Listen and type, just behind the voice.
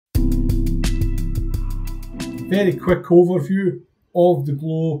very quick overview of the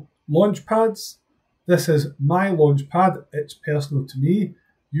Glow launchpads. This is my launchpad, it's personal to me.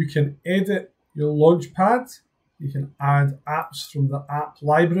 You can edit your launchpad, you can add apps from the app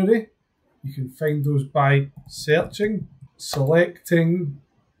library. You can find those by searching, selecting,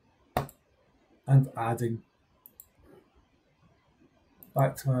 and adding.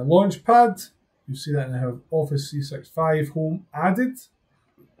 Back to my launchpad, you'll see that I have Office 365 Home added.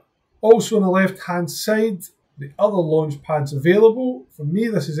 Also on the left hand side, the other launchpads available. For me,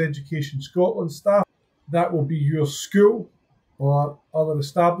 this is Education Scotland staff. That will be your school or other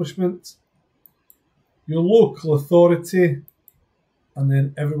establishment, your local authority, and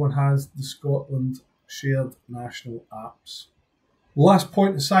then everyone has the Scotland shared national apps. Last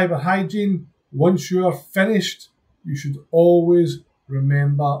point of cyber hygiene, once you are finished, you should always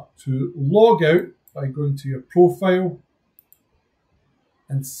remember to log out by going to your profile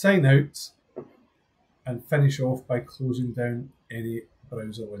and sign out, and finish off by closing down any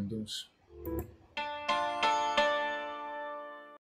browser windows.